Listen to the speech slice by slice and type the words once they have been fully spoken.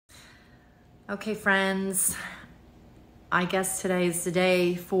Okay, friends, I guess today is the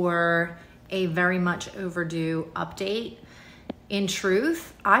day for a very much overdue update. In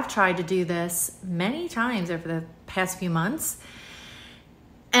truth, I've tried to do this many times over the past few months,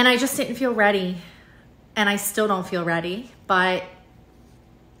 and I just didn't feel ready, and I still don't feel ready, but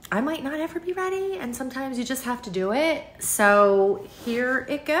I might not ever be ready, and sometimes you just have to do it. So here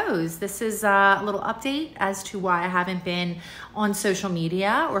it goes. This is a little update as to why I haven't been on social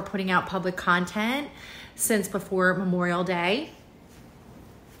media or putting out public content since before Memorial Day.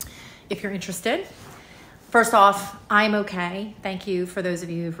 If you're interested. First off, I'm okay. Thank you for those of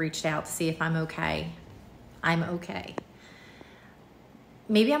you who've reached out to see if I'm okay. I'm okay.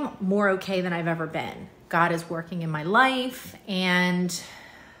 Maybe I'm more okay than I've ever been. God is working in my life, and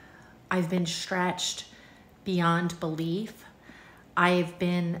I've been stretched beyond belief. I've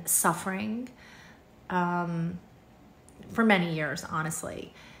been suffering for many years,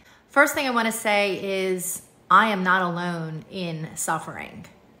 honestly. First thing I want to say is I am not alone in suffering.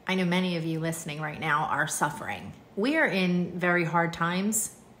 I know many of you listening right now are suffering. We are in very hard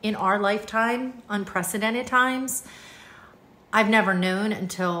times in our lifetime, unprecedented times. I've never known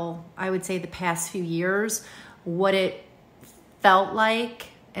until I would say the past few years what it felt like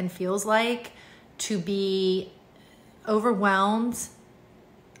and feels like to be overwhelmed,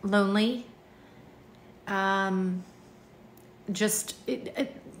 lonely, under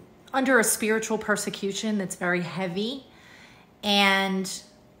a spiritual persecution that's very heavy. And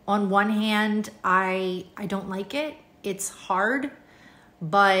on one hand, I don't like it. It's hard,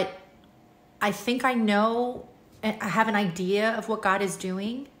 but I think I know, I have an idea of what God is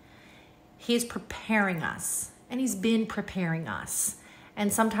doing. He is preparing us, and He's been preparing us.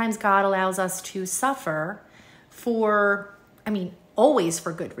 And sometimes God allows us to suffer always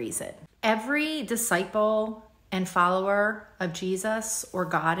for good reason. Every disciple and follower of Jesus or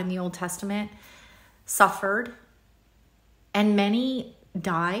God in the Old Testament suffered, and many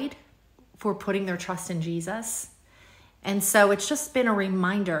died for putting their trust in Jesus. And so it's just been a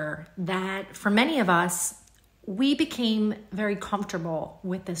reminder that for many of us, we became very comfortable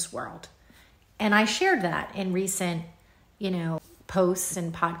with this world. And I shared that in recent, posts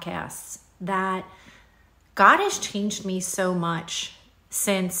and podcasts, that God has changed me so much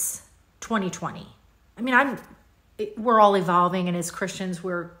since 2020. We're all evolving, and as Christians,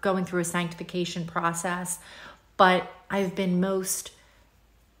 we're going through a sanctification process, but I've been most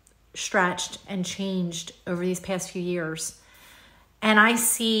stretched and changed over these past few years. And I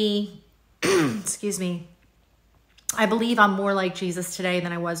see, I believe I'm more like Jesus today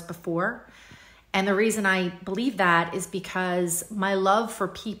than I was before. And the reason I believe that is because my love for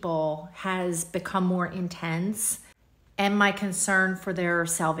people has become more intense, and my concern for their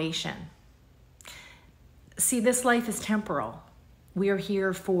salvation. See, this life is temporal. We are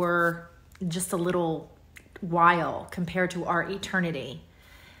here for just a little while compared to our eternity.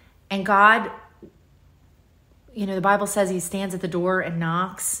 And God, the Bible says He stands at the door and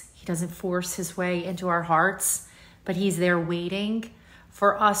knocks. He doesn't force His way into our hearts, but He's there waiting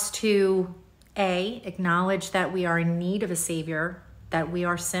for us to acknowledge that we are in need of a Savior, that we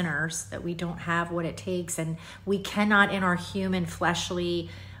are sinners, that we don't have what it takes, and we cannot in our human fleshly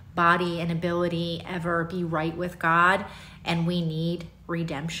body and ability ever be right with God, and we need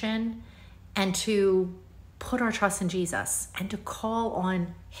redemption, and to put our trust in Jesus and to call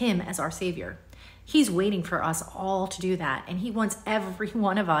on Him as our Savior. He's waiting for us all to do that, and He wants every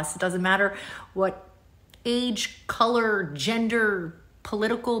one of us. It doesn't matter what age, color, gender,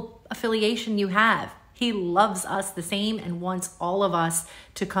 political affiliation you have. He loves us the same and wants all of us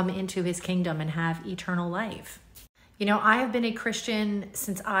to come into His kingdom and have eternal life. I have been a Christian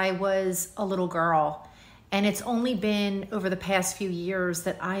since I was a little girl, and it's only been over the past few years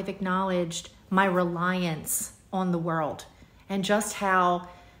that I've acknowledged my reliance on the world and just how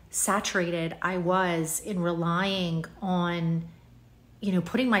saturated I was in relying on,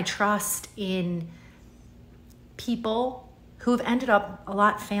 putting my trust in people who have ended up a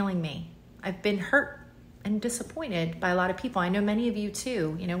lot failing me. I've been hurt and disappointed by a lot of people. I know many of you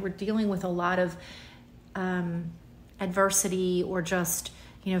too. We're dealing with a lot of adversity, or just,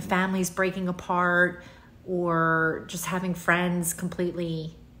 families breaking apart, or just having friends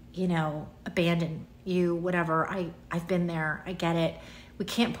completely, abandon you, whatever. I've been there. I get it. We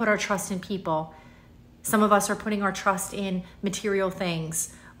can't put our trust in people. Some of us are putting our trust in material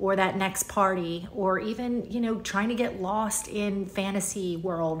things, or that next party, or even, trying to get lost in fantasy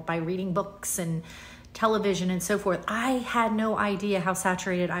world by reading books and television and so forth. I had no idea how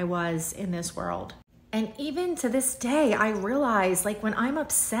saturated I was in this world. And even to this day, I realize, when I'm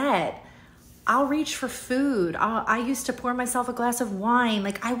upset, I'll reach for food. I used to pour myself a glass of wine.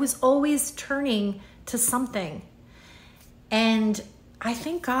 Like, I was always turning to something. And I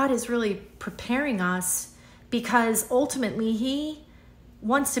think God is really preparing us, because ultimately he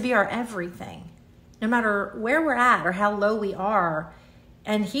wants to be our everything, no matter where we're at or how low we are.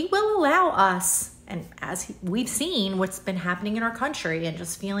 And he will allow us, and as we've seen what's been happening in our country and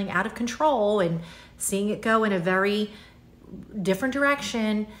just feeling out of control and seeing it go in a very different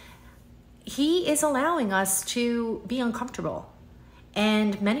direction, he is allowing us to be uncomfortable.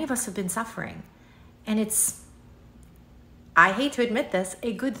 And many of us have been suffering. And it's, I hate to admit this,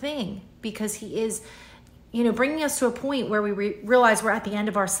 a good thing, because he is, bringing us to a point where we realize we're at the end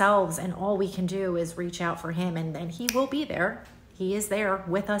of ourselves and all we can do is reach out for him, and he will be there. He is there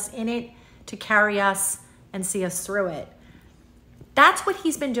with us in it to carry us and see us through it. That's what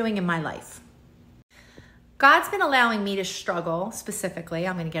he's been doing in my life. God's been allowing me to struggle specifically.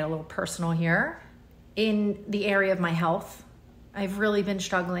 I'm going to get a little personal here in the area of my health. I've really been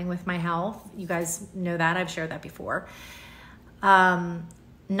struggling with my health. You guys know that. I've shared that before.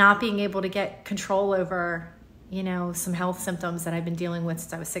 Not being able to get control over, some health symptoms that I've been dealing with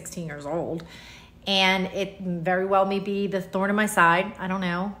since I was 16 years old. And it very well may be the thorn in my side. I don't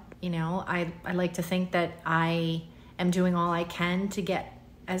know. I like to think that I am doing all I can to get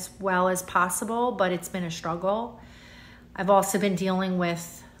as well as possible, but it's been a struggle. I've also been dealing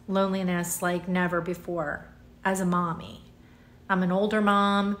with loneliness like never before as a mommy. I'm an older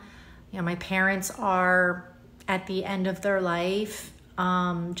mom. My parents are at the end of their life,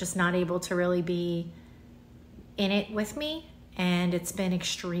 just not able to really be in it with me. And it's been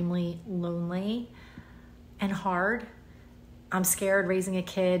extremely lonely and hard. I'm scared raising a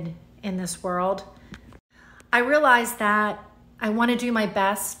kid in this world. I realized that I want to do my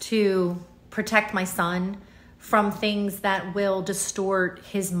best to protect my son from things that will distort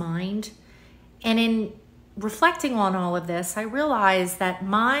his mind. And in reflecting on all of this, I realized that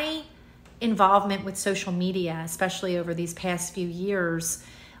my involvement with social media, especially over these past few years,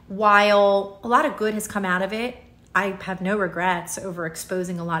 while a lot of good has come out of it, I have no regrets over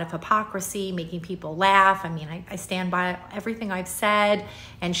exposing a lot of hypocrisy, making people laugh. I stand by everything I've said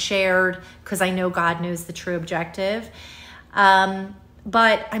and shared because I know God knows the true objective.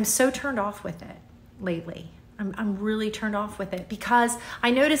 But I'm so turned off with it lately. I'm really turned off with it because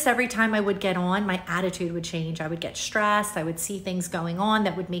I noticed every time I would get on, my attitude would change. I would get stressed. I would see things going on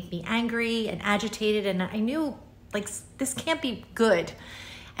that would make me angry and agitated. And I knew, this can't be good.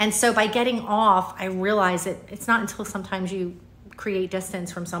 And so by getting off, I realize it's not until sometimes you create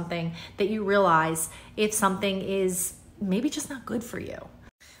distance from something that you realize if something is maybe just not good for you.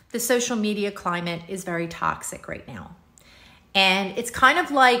 The social media climate is very toxic right now. And it's kind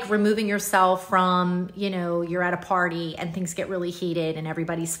of like removing yourself from, you're at a party and things get really heated and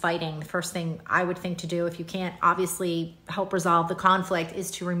everybody's fighting. The first thing I would think to do, if you can't obviously help resolve the conflict,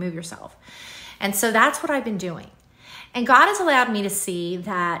 is to remove yourself. And so that's what I've been doing. And God has allowed me to see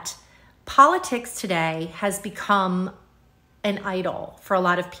that politics today has become an idol for a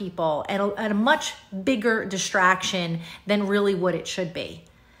lot of people and a much bigger distraction than really what it should be.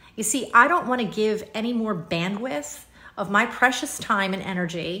 You see, I don't want to give any more bandwidth of my precious time and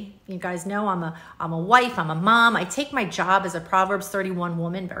energy. You guys know I'm a wife, I'm a mom. I take my job as a Proverbs 31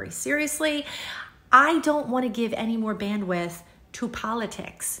 woman very seriously. I don't want to give any more bandwidth to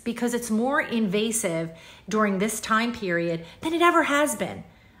politics because it's more invasive during this time period than it ever has been.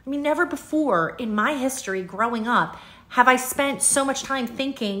 Never before in my history growing up have I spent so much time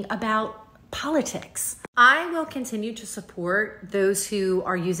thinking about politics. I will continue to support those who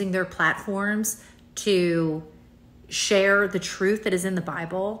are using their platforms to share the truth that is in the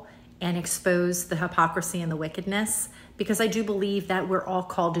Bible and expose the hypocrisy and the wickedness, because I do believe that we're all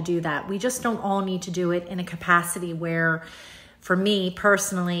called to do that. We just don't all need to do it in a capacity where, for me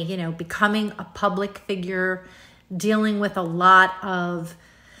personally, becoming a public figure, dealing with a lot of,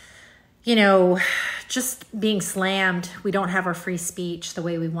 just being slammed. We don't have our free speech the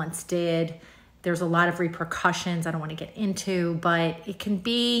way we once did. There's a lot of repercussions I don't want to get into, but it can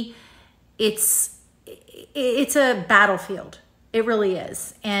be, it's a battlefield. It really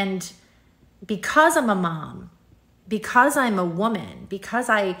is. And because I'm a mom, because I'm a woman, because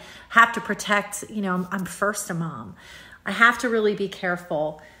I have to protect, I'm first a mom, I have to really be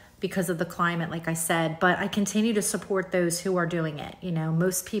careful because of the climate, like I said, but I continue to support those who are doing it.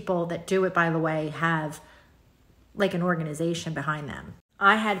 Most people that do it, by the way, have an organization behind them.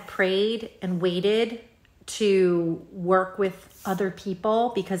 I had prayed and waited to work with other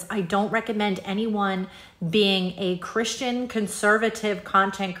people because I don't recommend anyone being a Christian conservative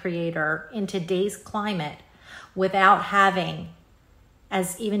content creator in today's climate without having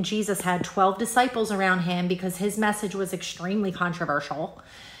as even Jesus had 12 disciples around him because his message was extremely controversial.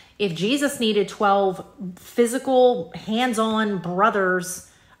 If Jesus needed 12 physical, hands-on brothers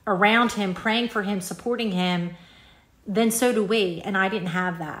around him, praying for him, supporting him, then so do we. And I didn't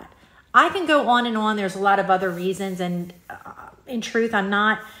have that. I can go on and on. There's a lot of other reasons. And in truth, I'm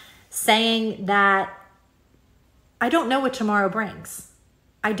not saying that I don't know what tomorrow brings.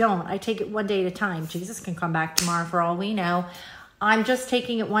 I don't. I take it one day at a time. Jesus can come back tomorrow for all we know. I'm just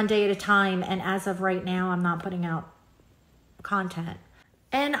taking it one day at a time. And as of right now, I'm not putting out content.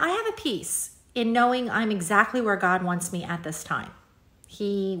 And I have a peace in knowing I'm exactly where God wants me at this time.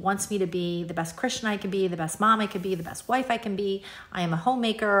 He wants me to be the best Christian I can be, the best mom I can be, the best wife I can be. I am a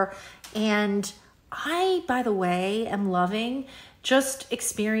homemaker. And I, by the way, am loving just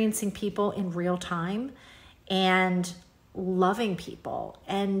experiencing people in real time and loving people.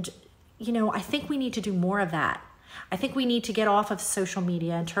 And, you know, I think we need to do more of that. I think we need to get off of social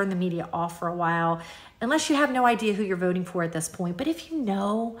media and turn the media off for a while, unless you have no idea who you're voting for at this point. But if you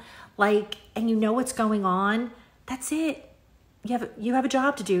know, and you know what's going on, that's it. You have a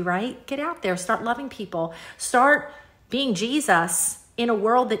job to do, right? Get out there, start loving people, start being Jesus in a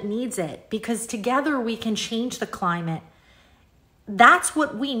world that needs it, because together we can change the climate. That's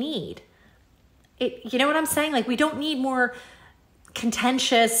what we need. You know what I'm saying? Like, we don't need more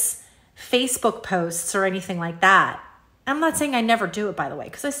contentious Facebook posts or anything like that. I'm not saying I never do it, by the way,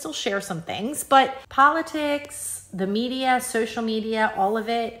 because I still share some things, but politics, the media, social media, all of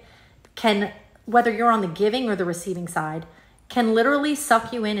it can, whether you're on the giving or the receiving side, can literally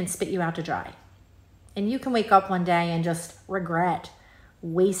suck you in and spit you out to dry. And you can wake up one day and just regret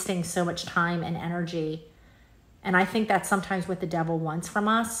wasting so much time and energy. And I think that's sometimes what the devil wants from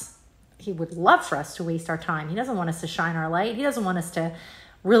us. He would love for us to waste our time. He doesn't want us to shine our light. He doesn't want us to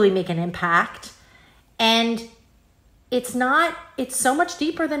really make an impact. And it's so much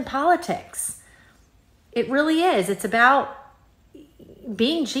deeper than politics. It really is. It's about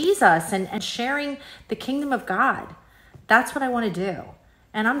being Jesus and sharing the kingdom of God. That's what I want to do.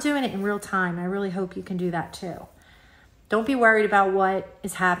 And I'm doing it in real time. I really hope you can do that too. Don't be worried about what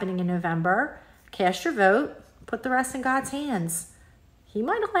is happening in November. Cast your vote. Put the rest in God's hands. He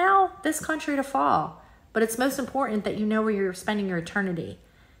might allow this country to fall, but it's most important that you know where you're spending your eternity,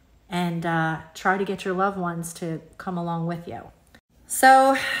 and try to get your loved ones to come along with you.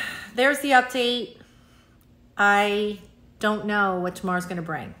 So there's the update. I don't know what tomorrow's going to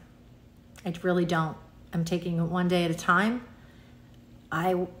bring. I really don't. I'm taking it one day at a time.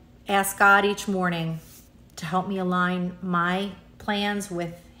 I ask God each morning to help me align my plans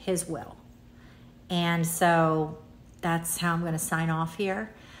with his will. And so that's how I'm going to sign off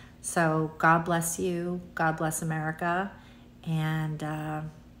here. So God bless you. God bless America. And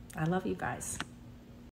I love you guys.